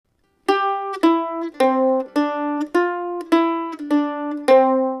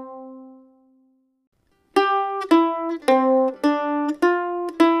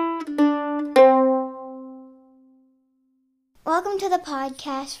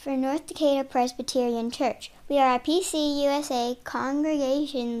podcast for North Decatur Presbyterian Church. We are a PCUSA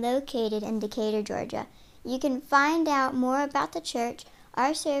congregation located in Decatur, Georgia. You can find out more about the church,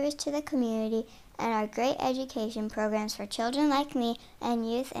 our service to the community, and our great education programs for children like me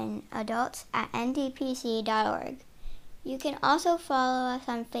and youth and adults at ndpc.org. You can also follow us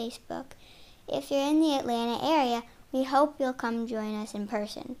on Facebook. If you're in the Atlanta area, we hope you'll come join us in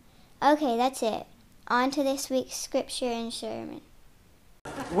person. Okay, that's it. On to this week's scripture and sermon.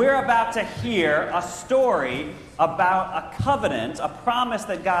 We're about to hear a story about a covenant, a promise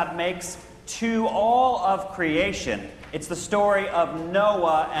that God makes to all of creation. It's the story of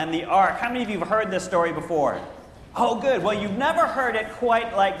Noah and the ark. How many of you have heard this story before? Oh, good. Well, you've never heard it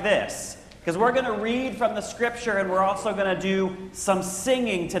quite like this, because we're going to read from the scripture and we're also going to do some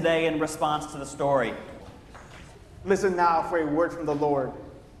singing today in response to the story. Listen now for a word from the Lord.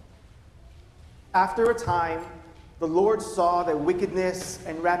 After a time, the Lord saw that wickedness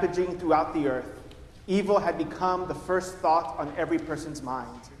and ravaging throughout the earth, evil had become the first thought on every person's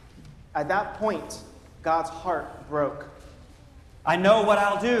mind. At that point, God's heart broke. I know what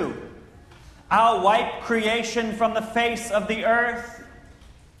I'll do. I'll wipe creation from the face of the earth.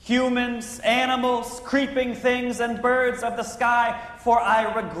 Humans, animals, creeping things, and birds of the sky, for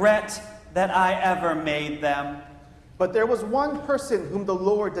I regret that I ever made them. But there was one person whom the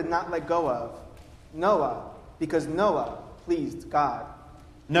Lord did not let go of, Noah, because Noah pleased God.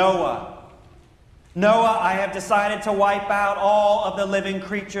 Noah, I have decided to wipe out all of the living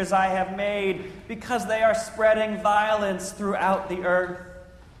creatures I have made because they are spreading violence throughout the earth.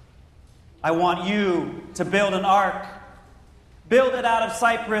 I want you to build an ark. Build it out of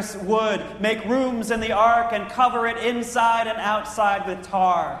cypress wood. Make rooms in the ark and cover it inside and outside with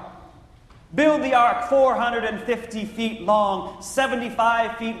tar. Build the ark 450 feet long,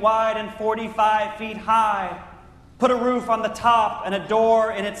 75 feet wide, and 45 feet high. Put a roof on the top and a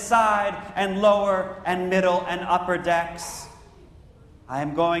door in its side, and lower and middle and upper decks. I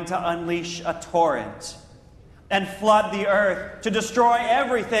am going to unleash a torrent and flood the earth to destroy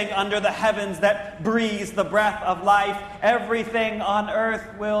everything under the heavens that breathes the breath of life. Everything on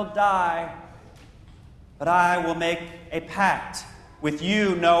earth will die. But I will make a pact with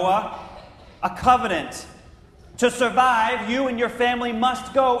you, Noah, a covenant. To survive, you and your family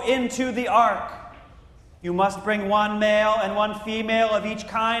must go into the ark. You must bring one male and one female of each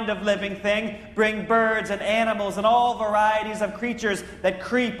kind of living thing. Bring birds and animals and all varieties of creatures that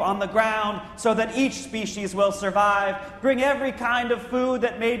creep on the ground so that each species will survive. Bring every kind of food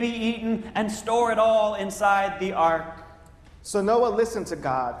that may be eaten and store it all inside the ark. So Noah listened to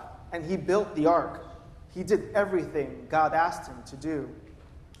God, and he built the ark. He did everything God asked him to do.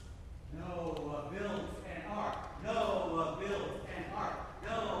 Noah built an ark. Noah built an ark.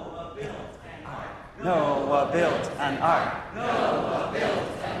 Noah built an ark. Noah built an ark. Noah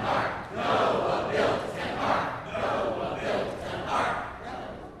built an ark. Noah built an ark. Noah built an ark.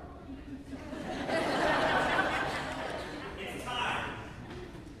 It's time.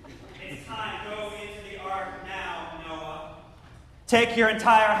 It's time. Go into the ark now, Noah. Take your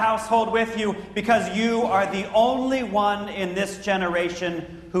entire household with you, because you are the only one in this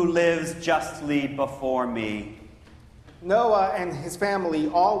generation who lives justly before me. Noah and his family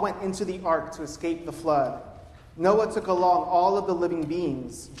all went into the ark to escape the flood. Noah took along all of the living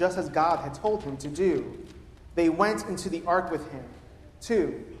beings, just as God had told him to do. They went into the ark with him,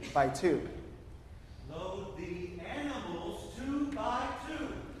 2 by 2. Load the animals 2 by 2.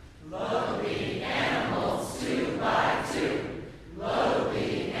 Load the animals 2 by 2. Load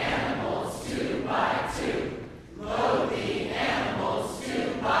the animals 2 by 2. Load the animals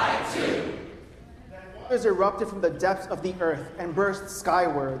 2 by 2. Waters erupted from the depths of the earth and burst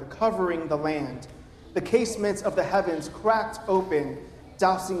skyward, covering the land. The casements of the heavens cracked open,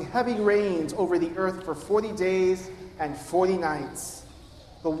 dousing heavy rains over the earth for 40 days and 40 nights.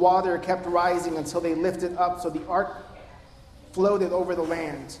 The water kept rising until they lifted up, so the ark floated over the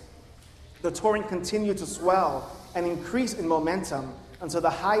land. The torrent continued to swell and increase in momentum until the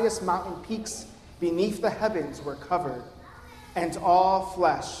highest mountain peaks beneath the heavens were covered, and all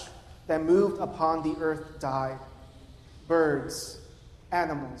flesh that moved upon the earth died. Birds,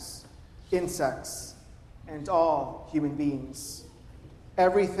 animals, insects, and all human beings.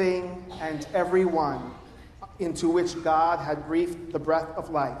 Everything and everyone into which God had breathed the breath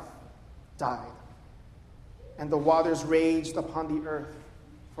of life died. And the waters raged upon the earth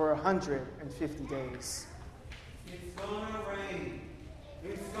for 150 days. It's gonna rain.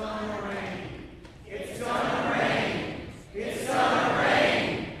 It's gonna rain. It's gonna rain. It's gonna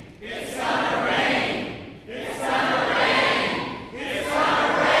rain. It's gonna rain. It's gonna rain. It's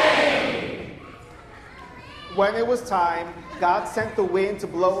gonna rain. When it was time, God sent the wind to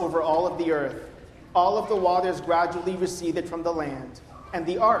blow over all of the earth. All of the waters gradually receded from the land, and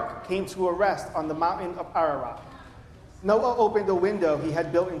the ark came to a rest on the mountain of Ararat. Noah opened a window he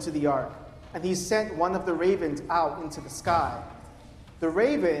had built into the ark, and he sent one of the ravens out into the sky. The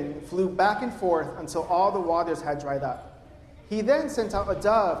raven flew back and forth until all the waters had dried up. He then sent out a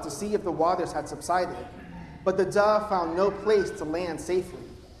dove to see if the waters had subsided, but the dove found no place to land safely.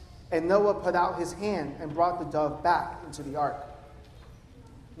 And Noah put out his hand and brought the dove back into the ark.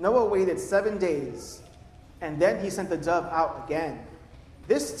 Noah waited 7 days, and then he sent the dove out again.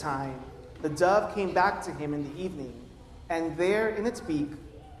 This time, the dove came back to him in the evening, and there in its beak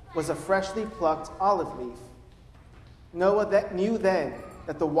was a freshly plucked olive leaf. Noah knew then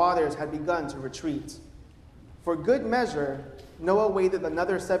that the waters had begun to retreat. For good measure, Noah waited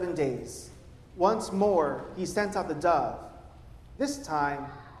another 7 days. Once more, he sent out the dove. This time,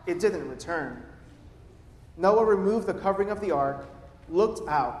 it didn't return. Noah removed the covering of the ark, looked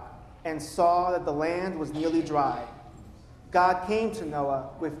out, and saw that the land was nearly dry. God came to Noah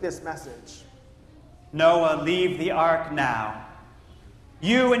with this message. Noah, leave the ark now.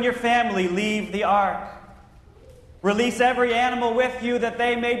 You and your family leave the ark. Release every animal with you that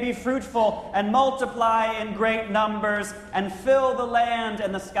they may be fruitful and multiply in great numbers and fill the land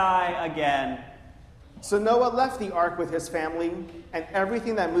and the sky again. So Noah left the ark with his family, and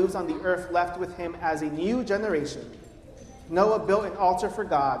everything that moves on the earth left with him as a new generation. Noah built an altar for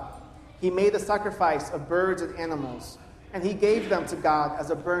God. He made a sacrifice of birds and animals, and he gave them to God as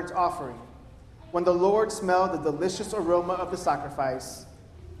a burnt offering. When the Lord smelled the delicious aroma of the sacrifice,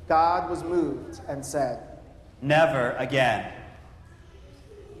 God was moved and said, Never again.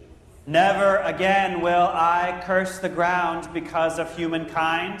 Never again will I curse the ground because of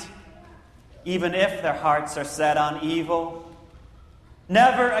humankind, even if their hearts are set on evil.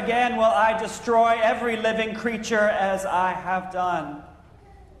 Never again will I destroy every living creature as I have done.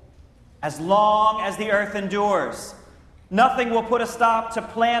 As long as the earth endures, nothing will put a stop to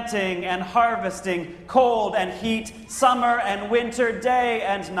planting and harvesting, cold and heat, summer and winter, day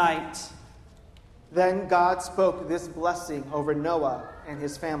and night. Then God spoke this blessing over Noah and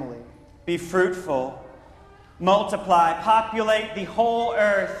his family. Be fruitful, multiply, populate the whole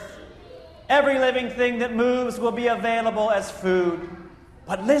earth. Every living thing that moves will be available as food.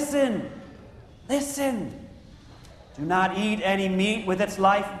 But listen. Do not eat any meat with its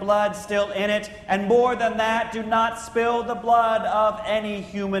lifeblood still in it, and more than that, do not spill the blood of any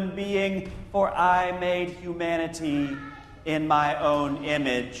human being, for I made humanity in my own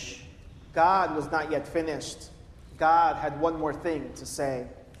image. God was not yet finished. God had one more thing to say.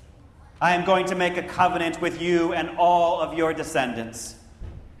 I am going to make a covenant with you and all of your descendants.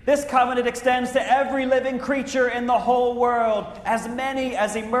 This covenant extends to every living creature in the whole world, as many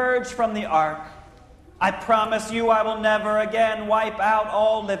as emerge from the ark. I promise you I will never again wipe out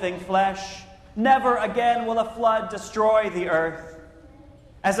all living flesh. Never again will a flood destroy the earth.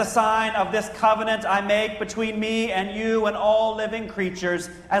 As a sign of this covenant I make between me and you and all living creatures,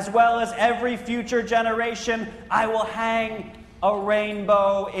 as well as every future generation, I will hang a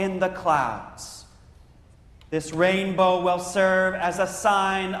rainbow in the clouds. This rainbow will serve as a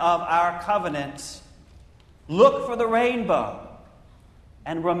sign of our covenant. Look for the rainbow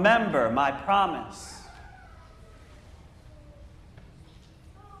and remember my promise.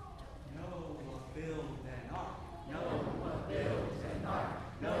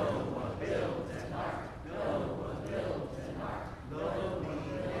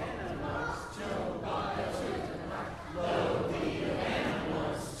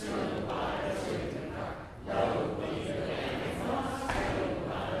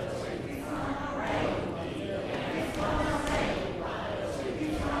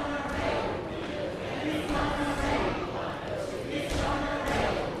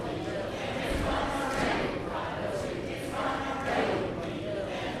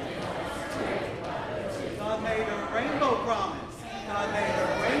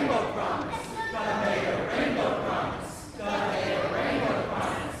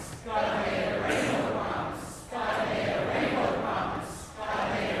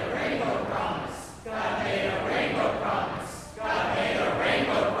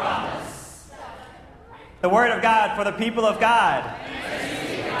 The word of God for the people of God.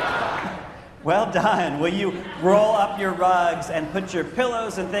 Well done. Will you roll up your rugs and put your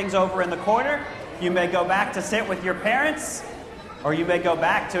pillows and things over in the corner? You may go back to sit with your parents, or you may go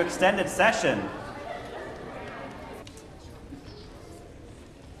back to extended session.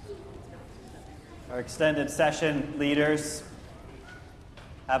 Our extended session leaders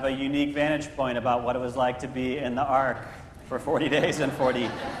have a unique vantage point about what it was like to be in the ark for 40 days and 40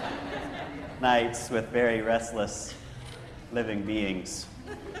 nights with very restless living beings.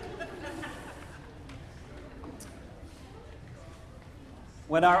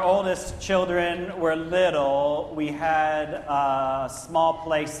 When our oldest children were little, we had a small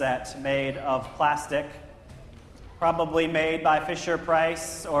playset made of plastic, probably made by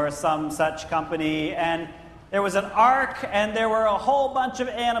Fisher-Price or some such company, and there was an ark, and there were a whole bunch of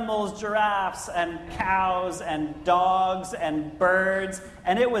animals, giraffes and cows and dogs and birds,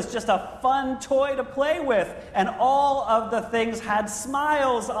 and it was just a fun toy to play with, and all of the things had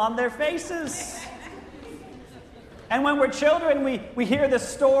smiles on their faces. And when we're children, we hear this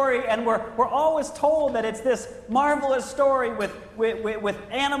story, and we're always told that it's this marvelous story with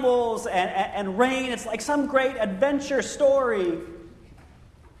animals and rain. It's like some great adventure story.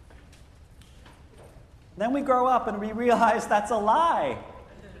 Then we grow up and we realize that's a lie.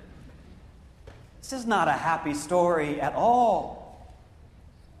 This is not a happy story at all.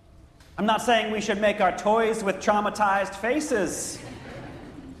 I'm not saying we should make our toys with traumatized faces.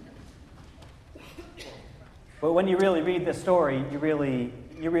 But when you really read this story, you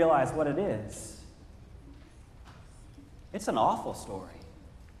realize what it is. It's an awful story.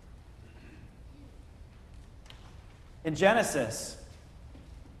 In Genesis,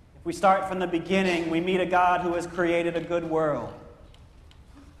 if we start from the beginning, we meet a God who has created a good world.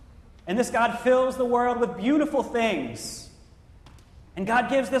 And this God fills the world with beautiful things. And God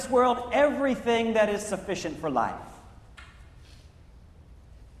gives this world everything that is sufficient for life.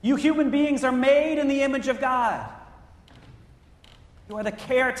 You human beings are made in the image of God. You are the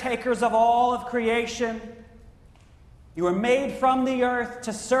caretakers of all of creation. You are made from the earth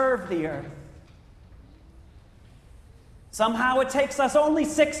to serve the earth. Somehow it takes us only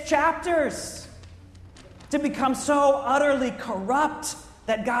 6 chapters to become so utterly corrupt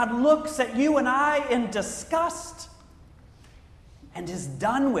that God looks at you and I in disgust and is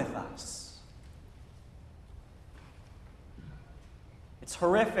done with us. It's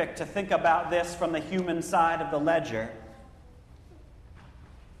horrific to think about this from the human side of the ledger.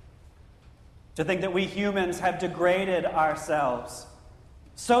 To think that we humans have degraded ourselves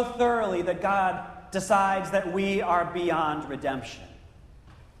so thoroughly that God decides that we are beyond redemption.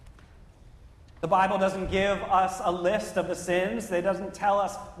 The Bible doesn't give us a list of the sins. It doesn't tell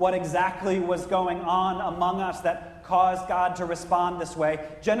us what exactly was going on among us that caused God to respond this way.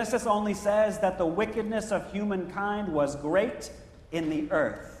 Genesis only says that the wickedness of humankind was great in the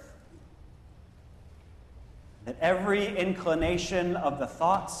earth, that every inclination of the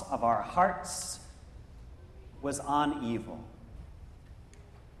thoughts of our hearts was on evil.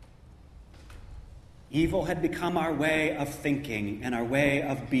 Evil had become our way of thinking and our way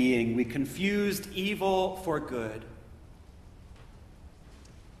of being. We confused evil for good.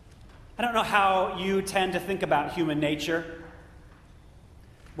 I don't know how you tend to think about human nature,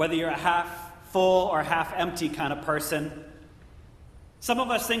 whether you're a half full or half empty kind of person. Some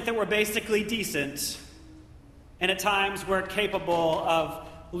of us think that we're basically decent, and at times we're capable of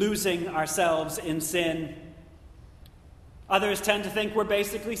losing ourselves in sin. Others tend to think we're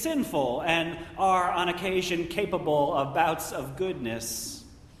basically sinful and are on occasion capable of bouts of goodness.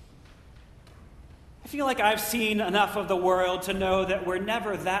 I feel like I've seen enough of the world to know that we're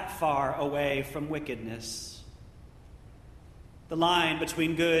never that far away from wickedness. The line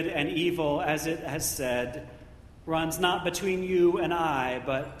between good and evil, as it has said, runs not between you and I,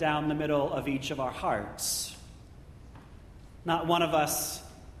 but down the middle of each of our hearts. Not one of us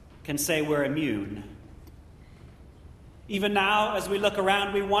can say we're immune. Even now, as we look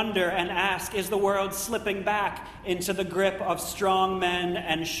around, we wonder and ask, is the world slipping back into the grip of strong men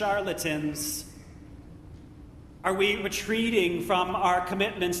and charlatans? Are we retreating from our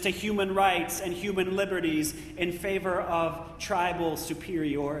commitments to human rights and human liberties in favor of tribal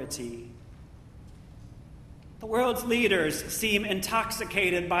superiority? The world's leaders seem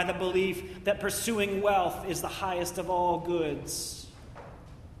intoxicated by the belief that pursuing wealth is the highest of all goods.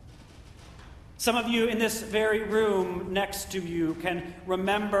 Some of you in this very room next to you can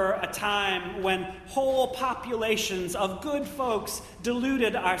remember a time when whole populations of good folks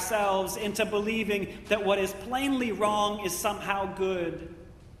deluded ourselves into believing that what is plainly wrong is somehow good.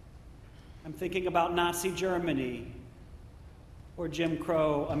 I'm thinking about Nazi Germany or Jim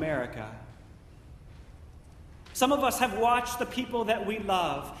Crow America. Some of us have watched the people that we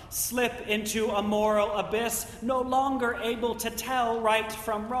love slip into a moral abyss, no longer able to tell right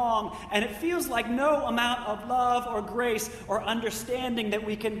from wrong, and it feels like no amount of love or grace or understanding that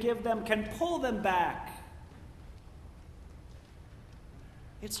we can give them can pull them back.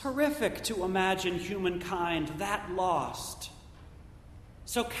 It's horrific to imagine humankind that lost,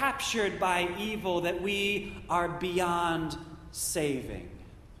 so captured by evil that we are beyond saving.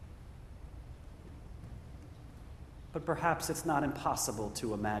 But perhaps it's not impossible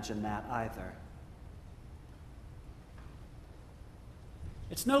to imagine that either.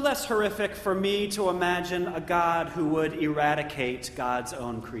 It's no less horrific for me to imagine a God who would eradicate God's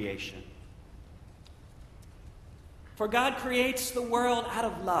own creation. For God creates the world out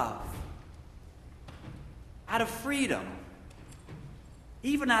of love, out of freedom,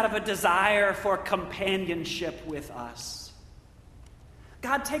 even out of a desire for companionship with us.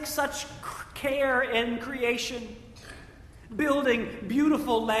 God takes such care in creation, building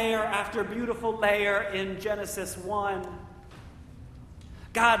beautiful layer after beautiful layer in Genesis 1.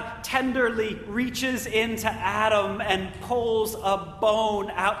 God tenderly reaches into Adam and pulls a bone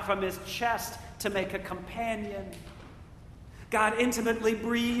out from his chest to make a companion. God intimately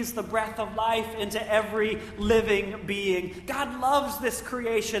breathes the breath of life into every living being. God loves this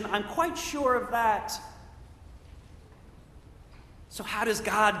creation. I'm quite sure of that. So how does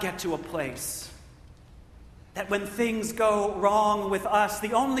God get to a place that when things go wrong with us,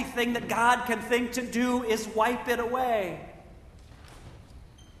 the only thing that God can think to do is wipe it away?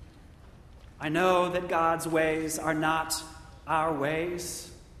 I know that God's ways are not our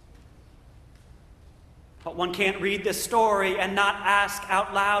ways. But one can't read this story and not ask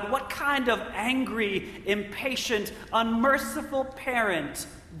out loud, what kind of angry, impatient, unmerciful parent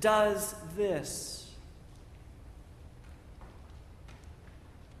does this?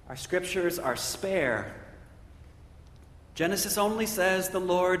 Our scriptures are spare. Genesis only says the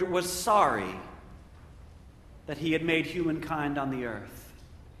Lord was sorry that he had made humankind on the earth,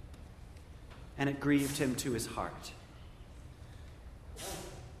 and it grieved him to his heart.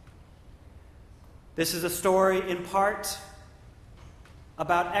 This is a story in part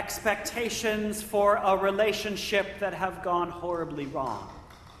about expectations for a relationship that have gone horribly wrong.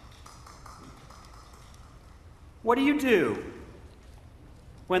 What do you do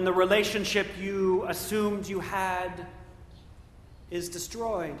when the relationship you assumed you had is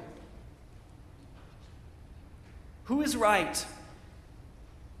destroyed? Who is right?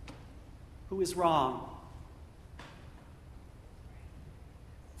 Who is wrong?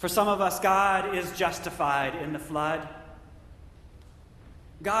 For some of us, God is justified in the flood.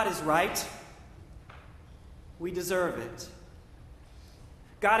 God is right. We deserve it.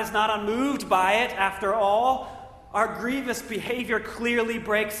 God is not unmoved by it, after all. Our grievous behavior clearly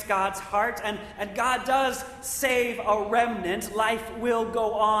breaks God's heart, and God does save a remnant. Life will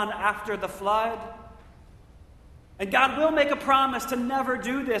go on after the flood. And God will make a promise to never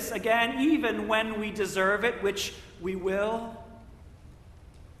do this again, even when we deserve it, which we will.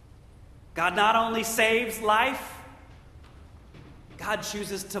 God not only saves life, God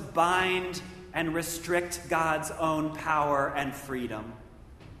chooses to bind and restrict God's own power and freedom.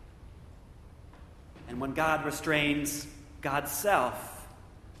 And when God restrains God's self,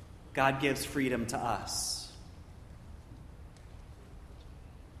 God gives freedom to us.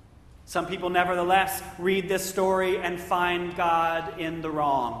 Some people, nevertheless, read this story and find God in the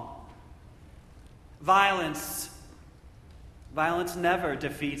wrong. Violence never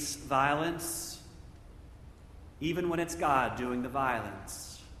defeats violence, even when it's God doing the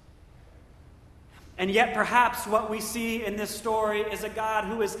violence. And yet, perhaps what we see in this story is a God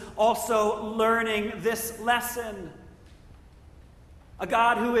who is also learning this lesson. A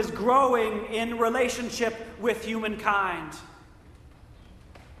God who is growing in relationship with humankind.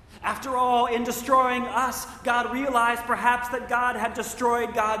 After all, in destroying us, God realized perhaps that God had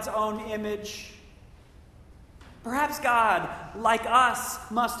destroyed God's own image. Perhaps God, like us,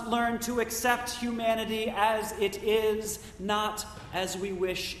 must learn to accept humanity as it is, not as we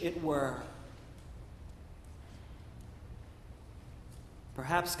wish it were.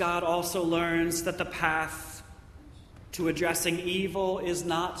 Perhaps God also learns that the path to addressing evil is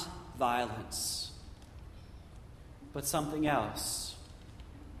not violence, but something else.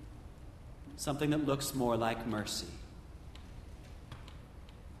 Something that looks more like mercy.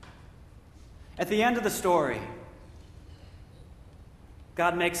 At the end of the story,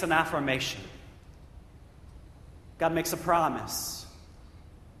 God makes an affirmation. God makes a promise.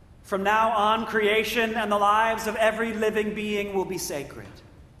 From now on, creation and the lives of every living being will be sacred.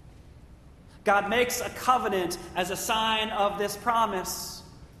 God makes a covenant as a sign of this promise.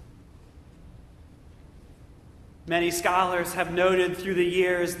 Many scholars have noted through the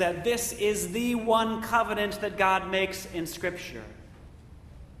years that this is the one covenant that God makes in Scripture,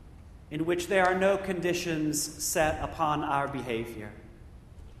 in which there are no conditions set upon our behavior.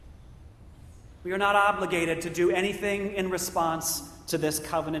 We are not obligated to do anything in response to this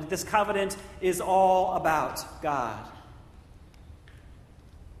covenant. This covenant is all about God.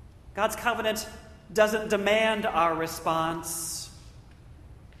 God's covenant doesn't demand our response,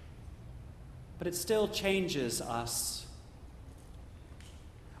 but it still changes us.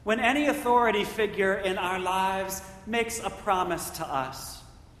 When any authority figure in our lives makes a promise to us,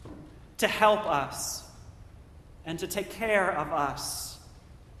 to help us, and to take care of us,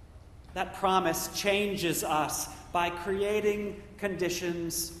 that promise changes us by creating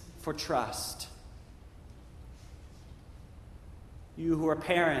conditions for trust. You who are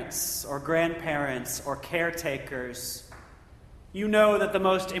parents or grandparents or caretakers, you know that the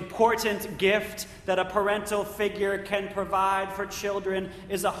most important gift that a parental figure can provide for children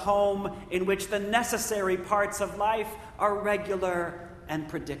is a home in which the necessary parts of life are regular and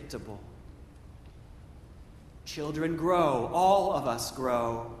predictable. Children grow, all of us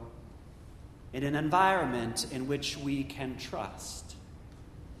grow, in an environment in which we can trust.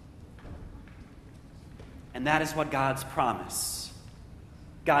 And that is what God's promise,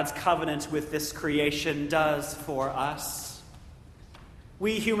 God's covenant with this creation does for us.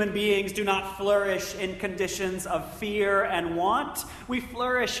 We human beings do not flourish in conditions of fear and want. We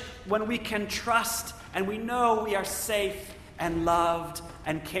flourish when we can trust and we know we are safe and loved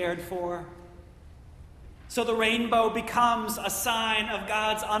and cared for. So the rainbow becomes a sign of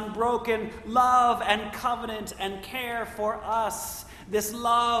God's unbroken love and covenant and care for us. This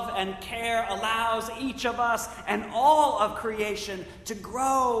love and care allows each of us and all of creation to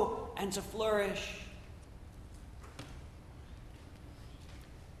grow and to flourish.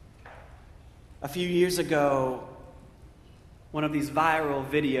 A few years ago, one of these viral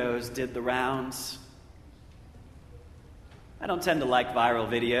videos did the rounds. I don't tend to like viral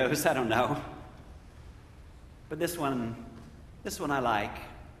videos, I don't know. But this one I like.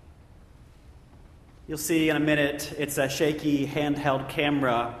 You'll see in a minute, it's a shaky handheld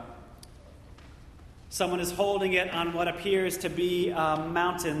camera. Someone is holding it on what appears to be a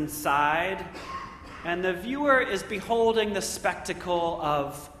mountainside, and the viewer is beholding the spectacle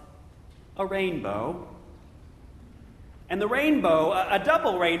of a rainbow. And the rainbow, a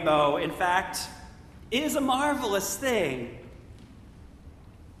double rainbow, in fact, is a marvelous thing.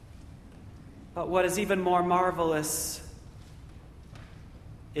 But what is even more marvelous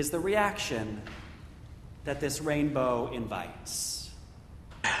is the reaction that this rainbow invites.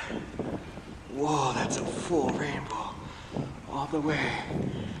 Whoa, that's a full rainbow. All the way.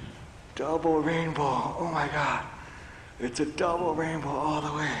 Double rainbow. Oh my God. It's a double rainbow all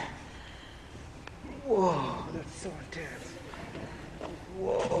the way. Whoa, that's so intense.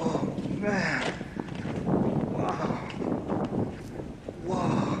 Whoa, man. Wow.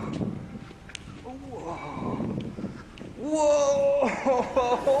 Whoa. Whoa. Whoa.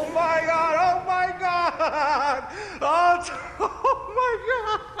 Oh my God. Oh my God. Oh my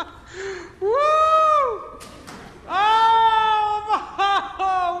God. Woo. Oh my.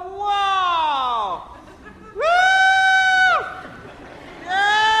 Wow. Woo.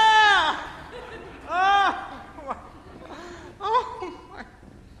 Yeah.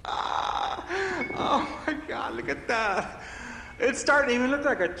 Oh my God, look at that. It's starting to even look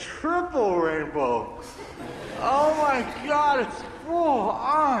like a triple rainbow. Oh my God, it's full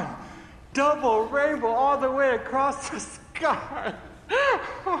on. Double rainbow all the way across the sky.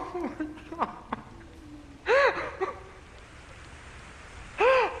 Oh my God.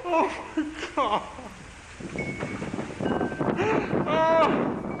 Oh my God.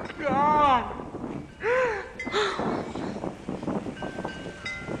 Oh God.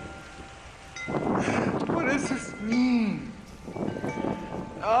 What does this mean?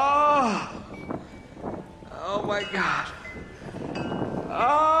 Oh. Oh my God.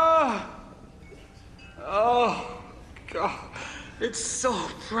 Oh. Oh God. It's so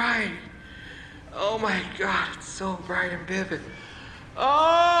bright. Oh my God, it's so bright and vivid.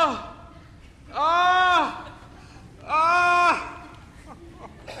 Oh. Oh. Oh.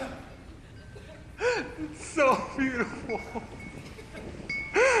 It's so beautiful.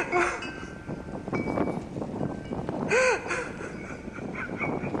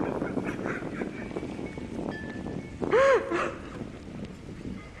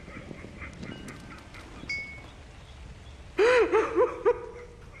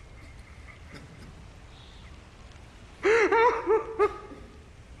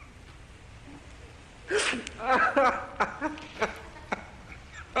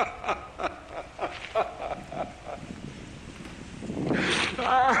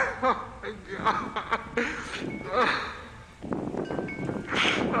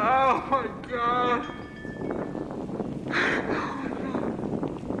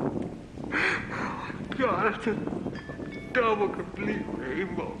 God, it's a double complete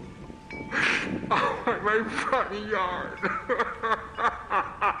rainbow. Oh, my front yard.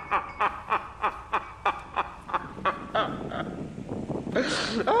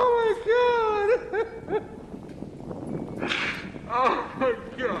 Oh my God. Oh my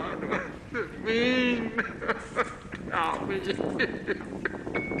God, what's it mean? Help me.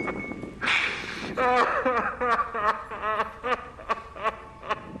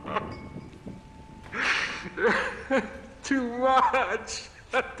 Too much.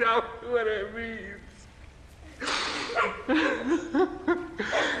 Tell me what it means.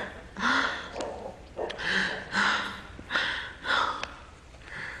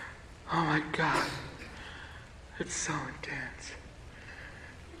 Oh my God. It's so intense.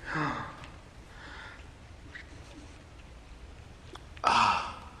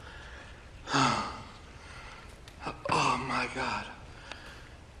 Oh my God.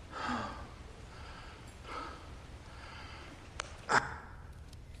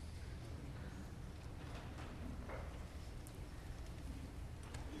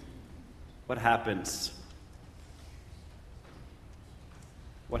 What happens?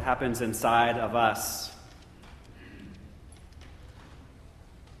 What happens inside of us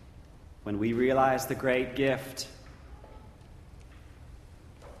when we realize the great gift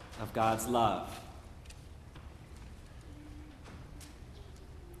of God's love?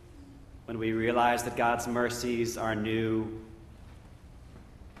 When we realize that God's mercies are new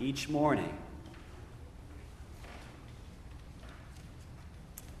each morning?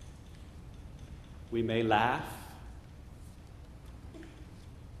 We may laugh.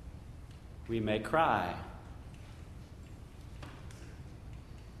 We may cry.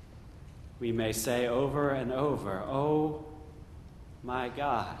 We may say over and over, "Oh my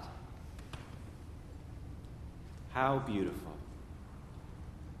God, how beautiful."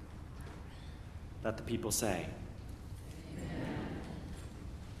 Let the people say.